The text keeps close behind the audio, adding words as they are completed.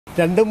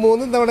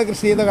2-3 തവണ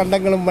കൃഷി ചെയ്ത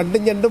കണ്ടങ്ങളും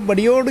വണ്ടും ഞണ്ടും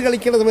പടിയോട്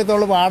കളിക്കുന്ന സമയത്ത്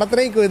അവൾ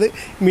പാടത്തിലേക്ക് പോയത്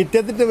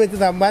മുറ്റത്തിട്ട് വെച്ച്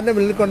തമ്പാൻ്റെ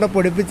മുന്നിൽ കൊണ്ട്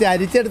പൊടിപ്പിച്ച്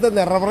അരിച്ചെടുത്ത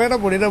നിറവറയുടെ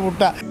പൊടിയുടെ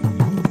മുട്ട.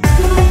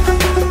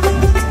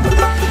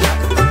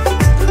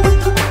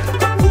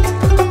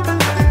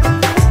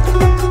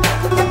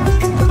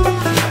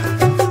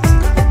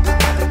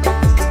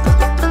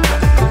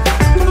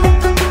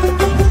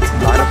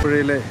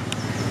 ആലപ്പുഴയിലെ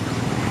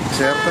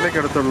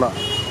ചേർത്തലയ്ക്കടുത്തുള്ള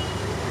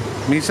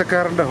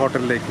മീശക്കാരൻ്റെ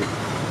ഹോട്ടലിലേക്ക്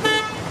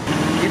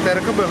ഈ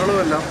തിരക്കും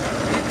ബഹളവുമെല്ലാം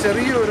ഈ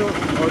ചെറിയൊരു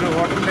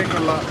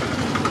ഹോട്ടലിലേക്കുള്ള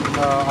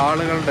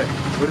ആളുകളുടെ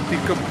ഒരു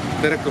തിക്കും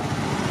തിരക്കും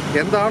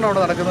എന്താണ്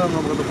അവിടെ നടക്കുന്നതെന്ന്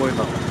നമുക്കൊന്ന് പോയി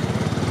നോക്കാം.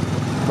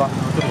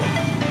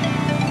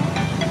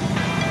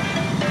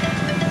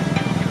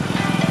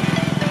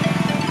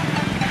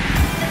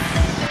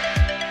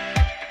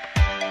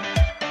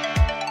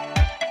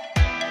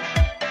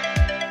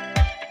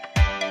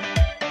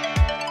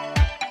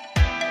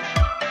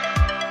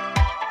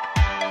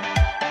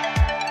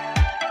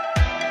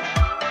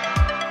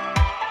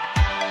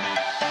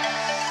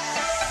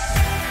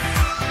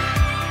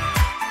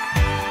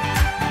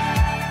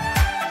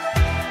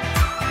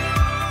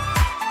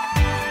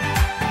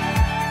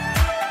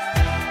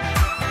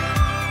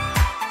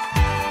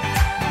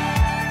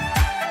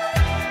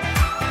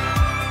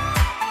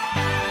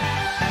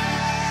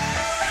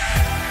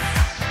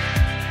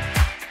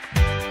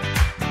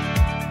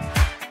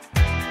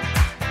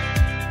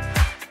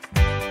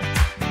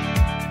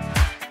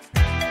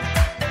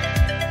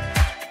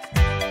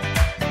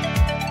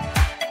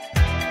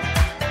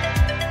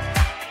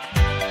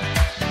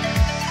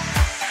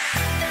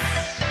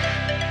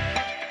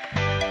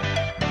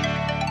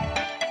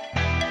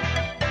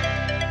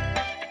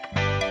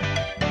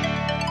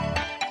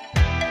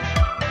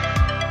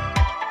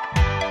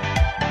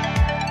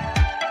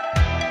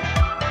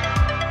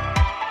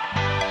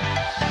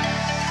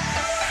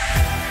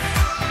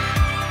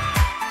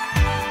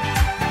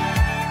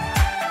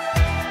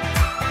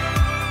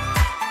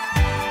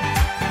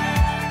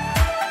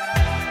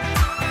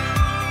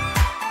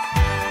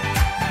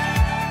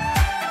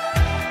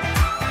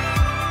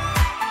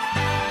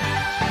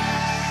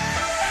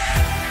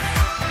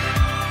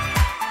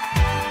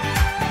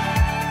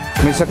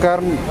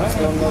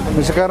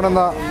 മിശക്കാരൻ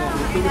എന്ന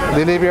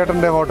ദിലീപ്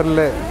ഏട്ടൻ്റെ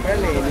ഹോട്ടലിലെ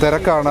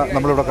തിരക്കാണ്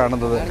നമ്മളിവിടെ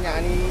കാണുന്നത്.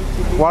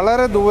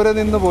 വളരെ ദൂരെ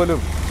നിന്ന് പോലും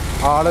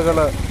ആളുകൾ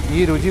ഈ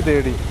രുചി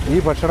തേടി, ഈ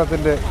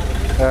ഭക്ഷണത്തിൻ്റെ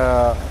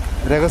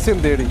രഹസ്യം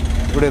തേടി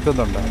ഇവിടെ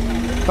എത്തുന്നുണ്ട്.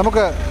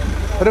 നമുക്ക്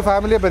ഒരു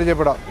ഫാമിലിയെ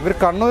പരിചയപ്പെടാം. ഇവർ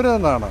കണ്ണൂരിൽ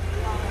നിന്നാണ്.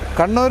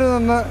 കണ്ണൂരിൽ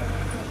നിന്ന്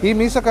ഈ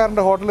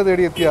മീശക്കാരൻ്റെ ഹോട്ടൽ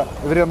തേടി എത്തിയ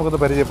ഇവരെ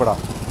നമുക്കൊന്ന് പരിചയപ്പെടാം.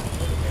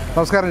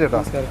 നമസ്കാരം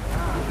ചേട്ടാ.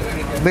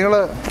 നിങ്ങൾ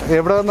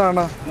എവിടെ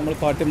നിന്നാണ്? നമ്മൾ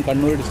പാട്യം,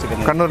 കണ്ണൂർ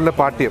ഡിസ്ട്രിക്ട്. കണ്ണൂരിലെ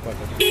പാട്യം.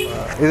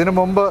 ഇതിനു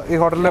മുമ്പ് ഈ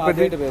ഹോട്ടലിനെ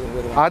പറ്റി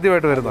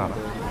ആദ്യമായിട്ട് വരുന്നതാണ്.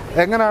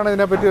 എങ്ങനെയാണ്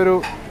ഇതിനെപ്പറ്റി ഒരു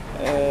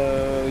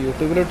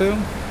യൂട്യൂബിലോട്ടും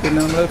പിന്നെ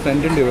നമ്മുടെ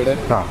ഫ്രണ്ടുണ്ട് ഇവിടെ,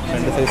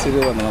 ഫ്രണ്ട് സൈസിൽ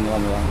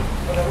വന്നതാണ്.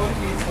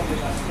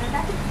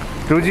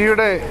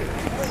 രുചിയുടെ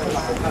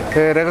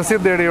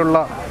രഹസ്യം തേടിയുള്ള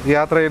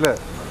യാത്രയിൽ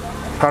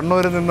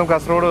കണ്ണൂരിൽ നിന്നും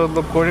കാസർഗോഡ്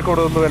നിന്നും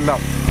കോഴിക്കോട് നിന്നും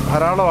എല്ലാം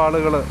ധാരാളം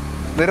ആളുകൾ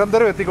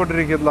നിരന്തരം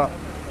എത്തിക്കൊണ്ടിരിക്കുന്ന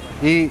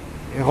ഈ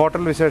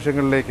ഹോട്ടൽ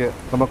വിശേഷങ്ങളിലേക്ക്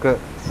നമുക്ക്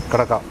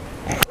കടക്കാം.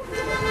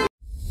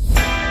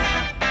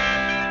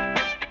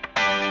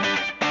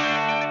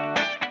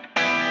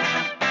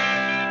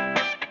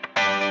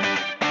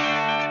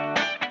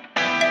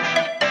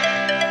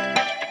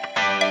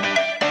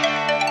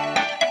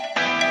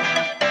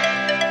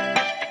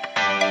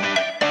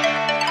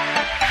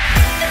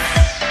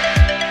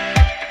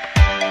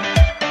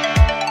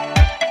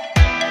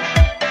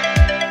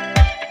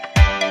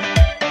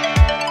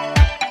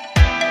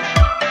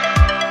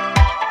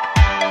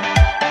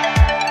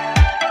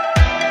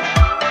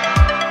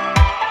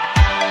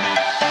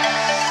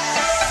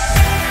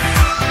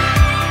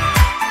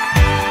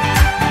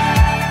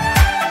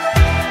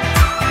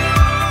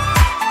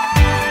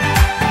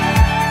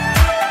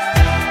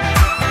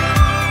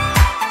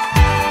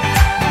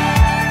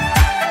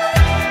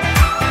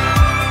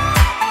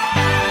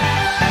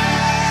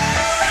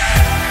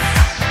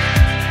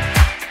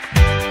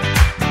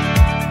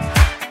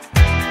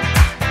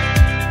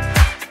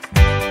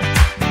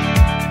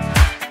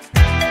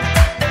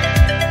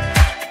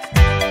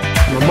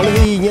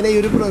 ഇങ്ങനെ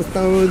ഒരു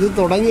ഇത്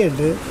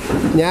തുടങ്ങിയിട്ട്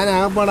ഞാൻ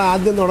ആകപ്പാടെ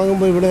ആദ്യം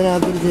തുടങ്ങുമ്പോൾ ഇവിടെ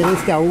അതിനകത്തൊരു ചെറിയ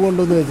സ്റ്റൗ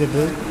കൊണ്ടുവന്ന്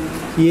വെച്ചിട്ട്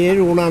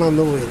 7 ഊണാണ്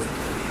അന്ന് പോയത്.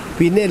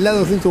 പിന്നെ എല്ലാ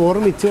ദിവസവും ചോറ്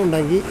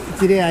മിച്ചമുണ്ടെങ്കിൽ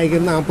ഇച്ചിരി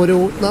അയക്കുന്ന 40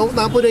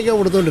 രൂപയ്ക്കാണ്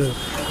കൊടുത്തോണ്ടിരുന്നത്.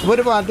 അപ്പോൾ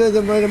ഒരു പാർട്ടി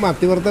വെച്ചപ്പോൾ ഒരു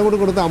മത്തിവറുത്തം കൂടി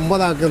കൊടുത്ത്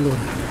 50 ആക്കുന്നു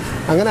തോന്നി.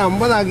 അങ്ങനെ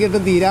 50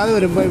 ആക്കിയിട്ട് തീരാതെ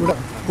വരുമ്പോൾ ഇവിടെ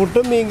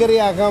പുട്ടും മീൻകറി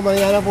ആക്കാൻ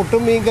പറഞ്ഞ് ഞാൻ ആ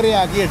പുട്ടും മീൻകറി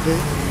ആക്കിയിട്ട്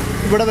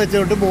ഇവിടെ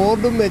വെച്ചോട്ട്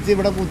ബോർഡും വെച്ച്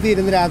ഇവിടെ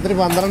കുത്തിയിരുന്ന് രാത്രി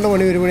 12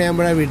 മണി 1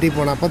 മണിയാകുമ്പോഴാണ് വീട്ടിൽ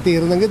പോകണം. അപ്പോൾ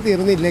തീർന്നെങ്കിൽ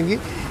തീർന്നില്ലെങ്കിൽ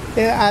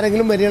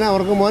ആരെങ്കിലും വരികയാണെങ്കിൽ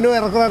അവർക്ക് മോനും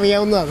ഇറക്കം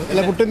അറിയാവുന്നതാണ്.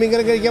 അല്ല പുട്ടും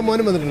മീൻകറി കഴിക്കാൻ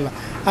മോനും വന്നിട്ടില്ല.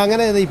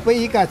 അങ്ങനെ ഇപ്പോൾ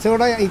ഈ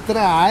കച്ചവടം ഇത്ര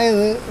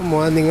ആയത്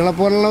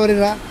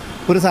നിങ്ങളെപ്പോലുള്ളവരുടെ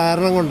ഒരു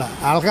സഹകരണം കൊണ്ടാണ്.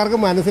 ആൾക്കാർക്ക്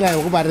മനസ്സിലായി,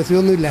 നമുക്ക്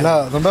പരസ്യമൊന്നും ഇല്ല.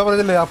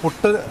 ആ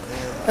പുട്ട്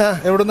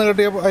എവിടുന്ന്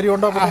കിട്ടിയ അരി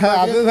കൊണ്ടോ?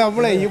 അത്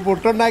നമ്മളെ ഈ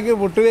പുട്ടുണ്ടാക്കി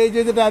പുട്ട് വേവിച്ച്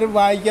വെച്ചിട്ട് ആരും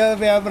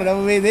വായിക്കാതെ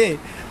പ്രണവ് ചെയ്തേ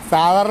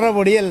സാധാരണ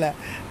പൊടിയല്ല,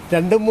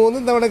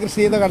 2-3 തവണ കൃഷി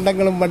ചെയ്ത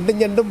കണ്ടങ്ങളും വണ്ടും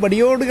ഞണ്ടും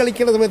പടിയോട്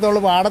കളിക്കുന്ന സമയത്ത് അവൾ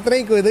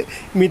പാടത്തിലേക്ക് പോയത്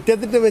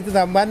മിറ്റത്തിട്ട് വെച്ച്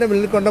തമ്പാൻ്റെ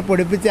മുന്നിൽ കൊണ്ട്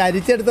പൊടിപ്പിച്ച്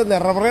അരിച്ചെടുത്ത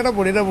നിറവറയുടെ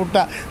പൊടിയുടെ പുട്ട.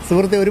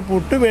 സുഹൃത്തെ, ഒരു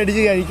പുട്ട്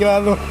മേടിച്ച്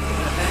കഴിക്കാമെന്ന്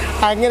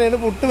അങ്ങനെയാണ്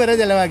പുട്ട് വരെ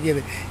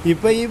ചിലവാക്കിയത്.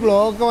 ഇപ്പോൾ ഈ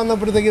ബ്ലോഗൊക്കെ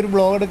വന്നപ്പോഴത്തേക്ക് ഒരു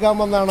ബ്ലോഗ് എടുക്കാൻ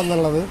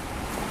വന്നതാണെന്നുള്ളത്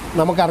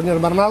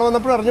നമുക്കറിഞ്ഞൂടെ. മറുനാൾ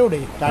വന്നപ്പോഴും അറിഞ്ഞുകൂടെ,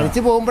 കഴിച്ച്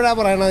പോകുമ്പോഴാണ്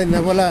പറയണത്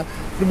ഇന്നപോലെ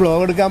ഒരു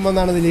ബ്ലോഗ് എടുക്കാൻ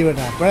വന്നതാണ് ദിലീപേട്ട.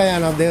 അപ്പോഴേ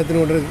ഞാൻ അദ്ദേഹത്തിന്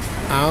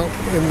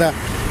കൊണ്ട്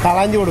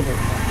കളാഞ്ച് കൊടുക്കും.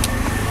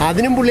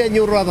 അതിനും പുള്ളി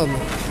 500 രൂപ തന്നു.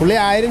 പുള്ളി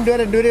 1000 രൂപ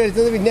 2 രൂപ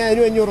കഴിച്ചത്, പിന്നെ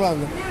അതിനും 500 രൂപ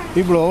തന്നു.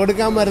 ഈ ബ്ലോഗ്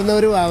എടുക്കാൻ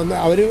വരുന്നവർ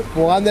അവർ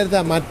പോകാൻ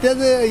നേരത്തെ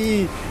മറ്റേത് ഈ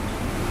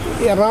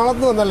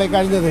എറണാകുളത്ത് വന്നല്ലേ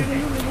കഴിഞ്ഞത്,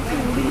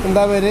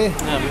 എന്താ പേര്,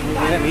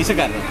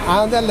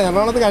 അതല്ല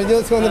എറണാകുളത്ത് കഴിഞ്ഞ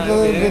ദിവസം വന്നിട്ട്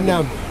പിന്നെ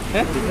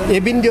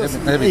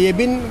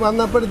എബിൻ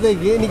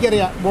വന്നപ്പോഴത്തേക്ക്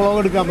എനിക്കറിയാം ബ്ലോഗ്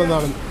എടുക്കാൻ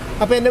വന്നതാണ്.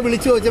 അപ്പോൾ എന്നെ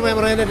വിളിച്ചു ചോദിച്ചപ്പോൾ ഞാൻ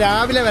പറയാൻ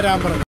രാവിലെ വരാൻ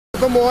പറഞ്ഞു.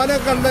 ഇപ്പോൾ മോനെ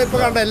കണ്ട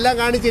എല്ലാം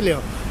കാണിച്ചില്ലയോ.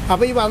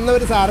 അപ്പോൾ ഈ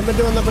വന്നവർ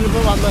സാർമെൻറ്റ് വന്നപ്പോൾ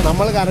ഇപ്പോൾ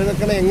നമ്മൾ കറി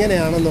വെക്കണം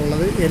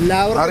എങ്ങനെയാണെന്നുള്ളത്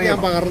എല്ലാവർക്കും ഞാൻ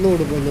പകർന്നു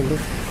കൊടുക്കുന്നുണ്ട്.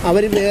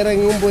 അവർ വേറെ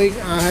എങ്ങും പോയി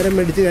ആഹാരം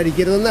മേടിച്ച്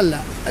കഴിക്കരുതെന്നല്ല.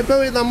 ഇപ്പോൾ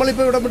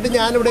നമ്മളിപ്പോൾ ഇവിടെ വിട്ട്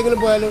ഞാൻ എവിടെയെങ്കിലും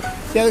പോയാലും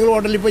ഏതെങ്കിലും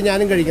ഹോട്ടലിൽ പോയി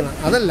ഞാനും കഴിക്കണം,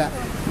 അതല്ല.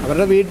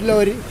 അവരുടെ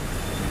വീട്ടിലവർ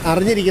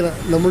അറിഞ്ഞിരിക്കണം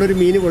നമ്മളൊരു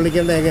മീൻ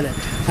പൊള്ളിക്കേണ്ടത് എങ്ങനെ,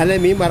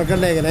 അല്ലെങ്കിൽ മീൻ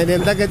വറക്കേണ്ടത് എങ്ങനെ, അതിന്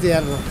എന്തൊക്കെ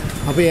ചെയ്യാറുണ്ടോ.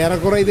 അപ്പോൾ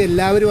ഏറെക്കുറെ ഇത്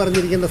എല്ലാവരും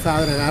അറിഞ്ഞിരിക്കേണ്ട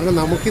സാധനം. കാരണം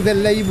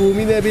നമുക്കിതെല്ലാം ഈ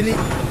ഭൂമി ലേബിൽ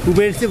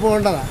ഉപേക്ഷിച്ച്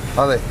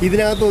പോകേണ്ടതാണ്.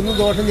 ഇതിനകത്തൊന്നും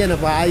ദോഷം ചെയ്യണം.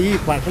 അപ്പോൾ ഈ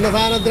ഭക്ഷണ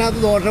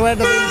സാധനത്തിനകത്ത്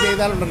ദോഷമായിട്ട് എന്തെങ്കിലും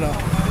ചെയ്താലുണ്ടല്ലോ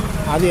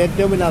അത്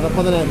ഏറ്റവും വലിയ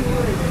അധപ്പതനായിരിക്കും.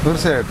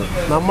 തീർച്ചയായിട്ടും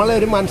നമ്മളെ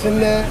ഒരു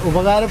മനുഷ്യൻ്റെ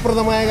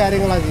ഉപകാരപ്രദമായ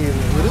കാര്യങ്ങളാണ്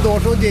ചെയ്യുന്നത്, ഒരു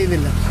ദോഷവും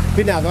ചെയ്യുന്നില്ല.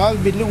 പിന്നെ അഥവാ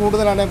ബില്ല്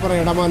കൂടുതലാണെങ്കിൽ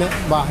പറയാം ഇടമോനെ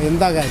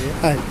എന്താ കാര്യം,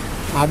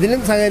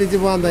 അതിനും സഹകരിച്ച്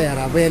പോകാൻ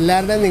തയ്യാറാണ്. അപ്പോൾ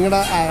എല്ലാവരുടെയും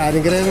നിങ്ങളുടെ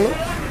അനുഗ്രഹങ്ങളും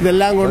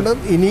ഇതെല്ലാം കൊണ്ടും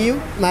ഇനിയും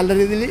നല്ല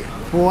രീതിയിൽ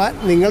പോകാൻ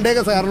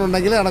നിങ്ങളുടെയൊക്കെ സഹകരണം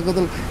ഉണ്ടെങ്കിൽ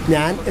നടക്കത്തുള്ളൂ.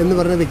 ഞാൻ എന്ന്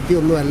പറഞ്ഞ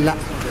വ്യക്തിയൊന്നുമല്ല.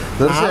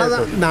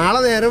 നാളെ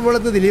നേരം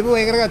വെളുത്ത് ദിലീപ്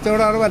ഭയങ്കര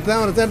കച്ചവടമാണ്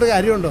മറിച്ചായിട്ട്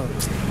കാര്യമുണ്ടോ?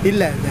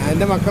 ഇല്ല. ഞാൻ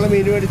എൻ്റെ മക്കളെ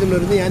മീൻ മേടിച്ചുകൊണ്ട്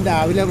വരുന്നത് ഞാൻ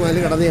രാവിലെ മുതൽ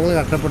കിടന്ന് ഞങ്ങൾ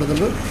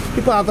കഷ്ടപ്പെടുന്നുണ്ട്.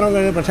 ഈ പാത്രം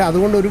കഴിയും. പക്ഷേ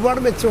അതുകൊണ്ട് ഒരുപാട്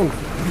മെച്ചമുണ്ട്.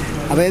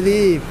 അതായത്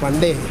ഈ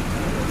പണ്ടേ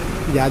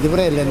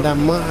ജാതിപുരയല്ല, എൻ്റെ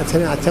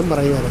അച്ഛൻ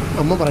പറയുമായിരുന്നു,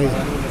 അമ്മ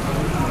പറയുമായിരുന്നു,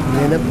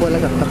 നിന്നെപ്പോലെ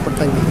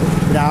കഷ്ടപ്പെട്ടെങ്കിൽ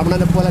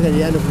ബ്രാഹ്മണനെ പോലെ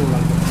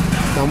കഴിയാനൊക്കെയുള്ളതാണ്.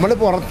 നമ്മൾ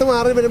പുറത്ത്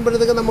മാറി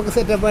വരുമ്പോഴത്തേക്ക് നമുക്ക്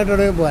സെറ്റപ്പായിട്ട്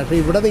എവിടെയും പോകാം. പക്ഷേ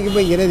ഇവിടെ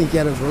നിൽക്കുമ്പോൾ ഇങ്ങനെ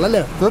നിൽക്കാനൊക്കെയുള്ളൂ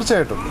അല്ലേ?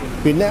 തീർച്ചയായിട്ടും.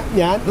 പിന്നെ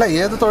ഞാൻ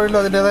ഏത് തൊഴിലും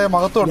അതിൻ്റെതായ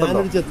മഹത്വം.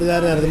 ഞാനൊരു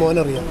ചെത്തുകാരനായിരുന്നു,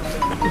 മോനറിയാം.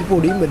 ഒരു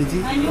പൊടിയും വലിച്ച്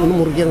ഒന്ന്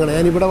മുറിക്കാൻ കളയാം.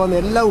 ഞാൻ ഇവിടെ വന്ന്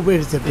എല്ലാം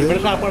ഉപേക്ഷിച്ചിട്ട്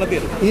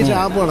ഈ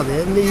ഷാപ്പ് നടത്തി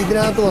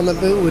ഇതിനകത്ത്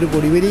വന്നിട്ട് ഒരു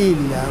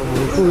പൊടിവലിയില്ല,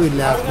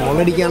 ഉറുപ്പുമില്ല,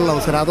 കോളടിക്കാനുള്ള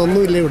അവസരം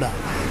അതൊന്നുമില്ല. ഇവിടെ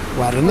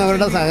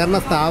വരുന്നവരുടെ സഹകരണ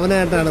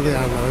സ്ഥാപനമായിട്ടാണ് ഇത്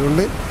കാണുന്നത്.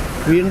 അതുകൊണ്ട്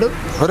വീണ്ടും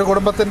ഒരു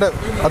കുടുംബത്തിൻ്റെ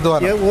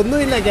അധ്വാനം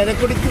ഒന്നുമില്ല.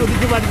 കിഴക്കുടിച്ച്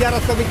ഉദിച്ച് പടിഞ്ഞാറ്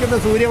അസ്തമിക്കുന്ന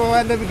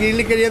സൂര്യഭഗവാന്റെ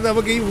കീഴിൽ കഴിയുന്ന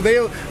നമുക്ക് ഈ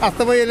ഉദയം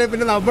അസ്തമയല്ലേ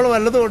പിന്നെ നമ്മൾ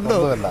വല്ലതും ഉണ്ടോ?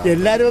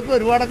 എല്ലാവരും ഒക്കെ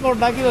ഒരുപാടൊക്കെ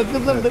ഉണ്ടാക്കി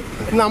വെക്കുന്നുണ്ട്.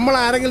 നമ്മൾ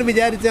ആരെങ്കിലും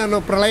വിചാരിച്ചാണോ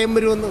പ്രളയം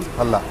വരുമെന്ന്?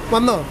 അല്ല.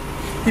 വന്നോ?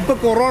 ഇപ്പൊ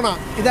കൊറോണ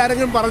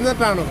ഇതാരെങ്കിലും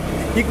പറഞ്ഞിട്ടാണോ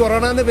ഈ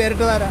കൊറോണ എന്ന്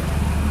പേരിട്ടതാരാ?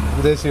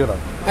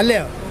 വിദേശികളാണ്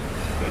അല്ലയോ?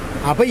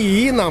 അപ്പൊ ഈ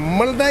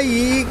നമ്മളുടെ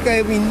ഈ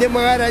ഇന്ത്യൻ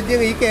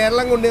മഹാരാജ്യം ഈ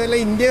കേരളം കൊണ്ടുവല്ല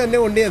ഇന്ത്യ തന്നെ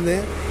കൊണ്ടുവന്ന്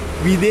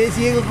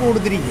വിദേശികൾക്ക്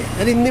കൊടുത്തിരിക്കുക.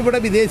 അത് ഇന്നിവിടെ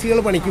വിദേശികൾ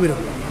പണിക്ക്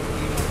വരും,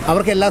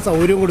 അവർക്ക് എല്ലാ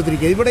സൗകര്യവും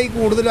കൊടുത്തിരിക്കുക. ഇവിടെ ഈ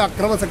കൂടുതലും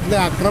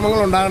അക്രമങ്ങൾ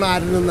ഉണ്ടാകണം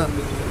ആരിൽ നിന്നാണ്?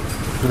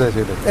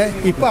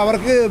 ഇപ്പം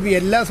അവർക്ക്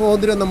എല്ലാ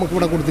സ്വാതന്ത്ര്യവും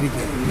നമുക്കിവിടെ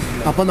കൊടുത്തിരിക്കുക.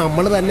 അപ്പം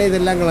നമ്മൾ തന്നെ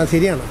ഇതെല്ലാം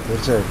ശരിയാണ്.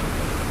 തീർച്ചയായും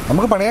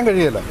നമുക്ക് പണിയാൻ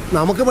കഴിയില്ല.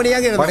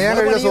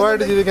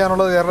 സുഖമായിട്ട്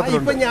ജീവിക്കാനുള്ളത് കേരളത്തിൽ.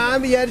 ഇപ്പം ഞാൻ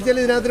വിചാരിച്ചാൽ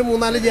ഇതിനകത്ത്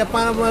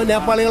 3-4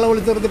 നേപ്പാളികളെ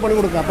വിളിച്ച് നിർത്തി പണി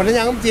കൊടുക്കാം. പക്ഷേ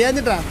ഞങ്ങൾ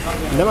ചെയ്യാഞ്ഞിട്ടാ,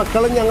 എൻ്റെ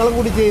മക്കളും ഞങ്ങളും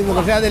കൂടി ചെയ്യുന്നു.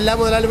 പക്ഷേ അതെല്ലാം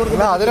മുതലാളിമാർക്ക്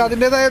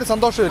അതിൻ്റെതായ ഒരു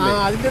സന്തോഷമില്ല.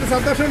 അതിൻ്റെ ഒരു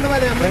സന്തോഷമുണ്ട്.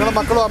 നിങ്ങളുടെ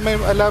മക്കളും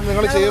അമ്മയും എല്ലാം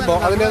നിങ്ങൾ ചെയ്യുമ്പോൾ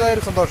അതിൻ്റെതായ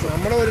ഒരു സന്തോഷം.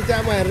 നമ്മുടെ ഒരു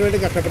അതിന് വേണ്ടി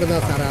കഷ്ടപ്പെടുന്ന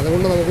സാറേ,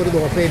 അതുകൊണ്ട് നമുക്കൊരു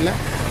ദോഷമില്ല.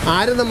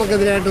 ആരും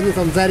നമുക്കെതിരായിട്ടൊന്നും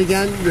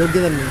സംസാരിക്കാൻ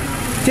യോഗ്യത തന്നെ.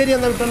 ശരി,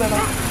 എന്നാൽ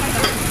വിട്ടല്ലേടാ.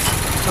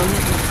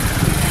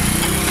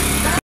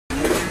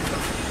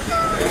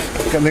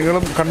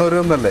 നിങ്ങളും കണ്ണൂരിൽ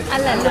നിന്നല്ലേ?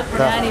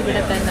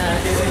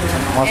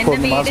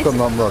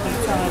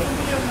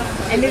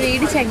 എൻ്റെ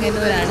വീട്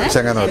ചെങ്ങന്നൂരാണ്.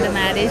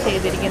 മാരേജ്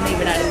ചെയ്തിരിക്കുന്നത്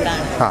ഇവിടെ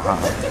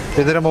അടുത്താണ്.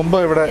 ഇതിനു മുമ്പ്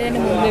ഇവിടെ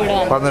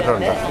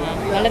വന്നിട്ടുണ്ട്.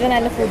 വളരെ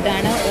നല്ല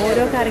ഫുഡാണ്.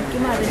 ഓരോ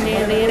കറിക്കും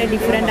അതിൻ്റെതായ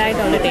ഡിഫറെൻ്റ്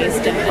ആയിട്ടുള്ള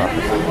ടേസ്റ്റ് ഉണ്ട്.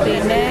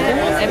 പിന്നെ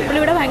എപ്പോഴും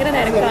ഇവിടെ ഭയങ്കര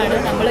തിരക്കാണ്.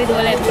 നമ്മൾ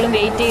ഇതുപോലെ എപ്പോഴും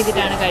വെയിറ്റ്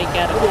ചെയ്തിട്ടാണ്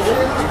കഴിക്കാറുള്ളത്.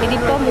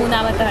 ഇതിപ്പോൾ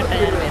 3ാമത്തെ വട്ടം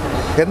ഞാൻ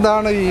വരുന്നത്.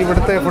 എന്താണ് ഈ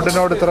ഇവിടുത്തെ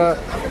ഫുഡിനോട് ഇത്ര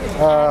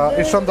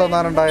ഇഷ്ടം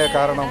തോന്നാനുണ്ടായ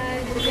കാരണം?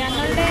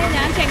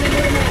 ഞാൻ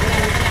ചെങ്ങന്നൂരിൽ നിന്ന്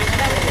വരുന്നതാണ്.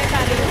 ഞങ്ങളുടെ അവിടുത്തെ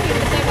കറിയും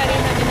ഇവിടുത്തെ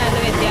കറിയും തമ്മിൽ നല്ല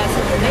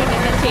വ്യത്യാസമുണ്ട്.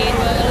 ഇതിൻ്റെ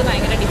ചേരുവകൾ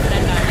ഭയങ്കര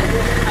ഡിഫറെൻ്റ് ആണ്.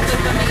 അപ്പോൾ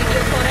ഇപ്പം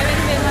വീഡിയോ കുറേ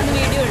പേര് വന്ന്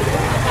വീഡിയോ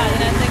എടുക്കും. അപ്പോൾ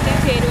അതിനകത്തൊക്കെ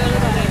ചേരുവകൾ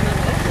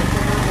പറയുന്നുണ്ട്.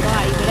 അപ്പോൾ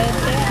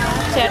ഇവിടുത്തെ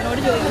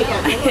ചേട്ടനോട്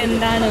ചോദിക്കാം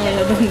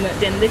എന്താണുള്ളതെന്ന്,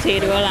 എന്ത്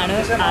ചേരുവകളാണ്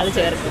ആൾ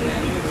ചേർക്കുന്നത്.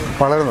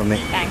 വളരെ നന്ദി.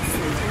 താങ്ക്സ്.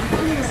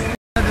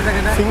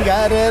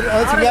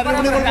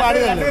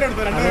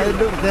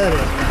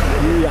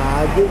 ഈ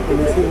ആദ്യം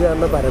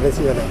കുളിക്കുന്ന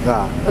പരമശിവനാണ്,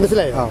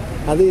 മനസ്സിലായോ?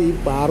 അത് ഈ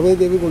പാർവതി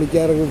ദേവി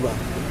കുളിക്കാറിറങ്ങുമ്പോൾ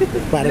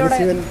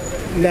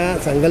പരമശിവൻ്റെ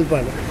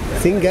സങ്കല്പമാണ്.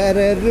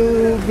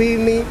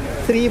 സിംഗാരൂപിണി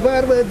ശ്രീ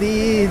പാർവതി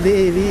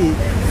ദേവി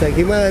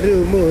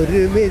സഖിമാരും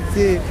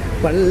ഒരുമിച്ച്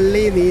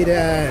പള്ളി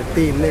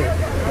നീരാട്ടിന്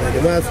 1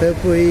 മാസം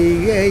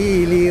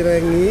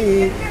പൊയ്കയിലിറങ്ങി,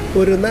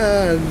 ഒരു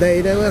നാൾ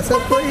ധൈരവസ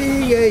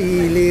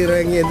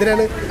പൊയ്കയിലിറങ്ങി.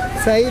 എന്തിനാണ്?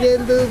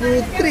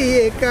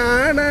 സൈരന്ദുപുത്രിയെ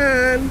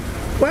കാണാൻ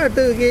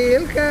പാട്ട്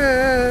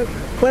കേൾക്കാൻ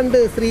പണ്ട്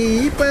ശ്രീ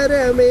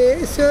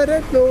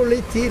പരമേശ്വരൻ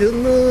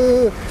ഒളിച്ചിരുന്നു.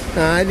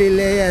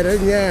 ആലിലെ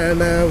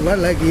അരഞ്ഞാണ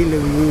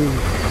വളകിലും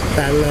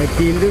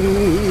തളകിലും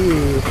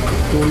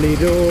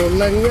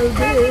കുളിരോളങ്ങൾ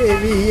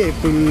ദേവിയെ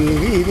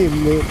പുൽകി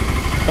നിന്നു.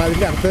 അപ്പം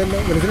അതിൻ്റെ അർത്ഥം തന്നെ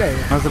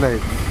മനസ്സിലായി.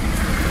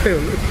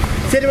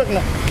 ശരി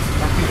മക്കളെ.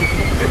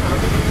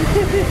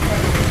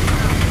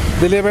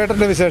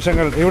 ദിലീപേട്ടൻ്റെ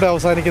വിശേഷങ്ങൾ ഇവിടെ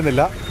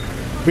അവസാനിക്കുന്നില്ല.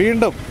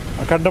 വീണ്ടും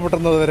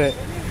കണ്ടുമുട്ടുന്നതുവരെ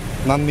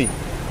നന്ദി.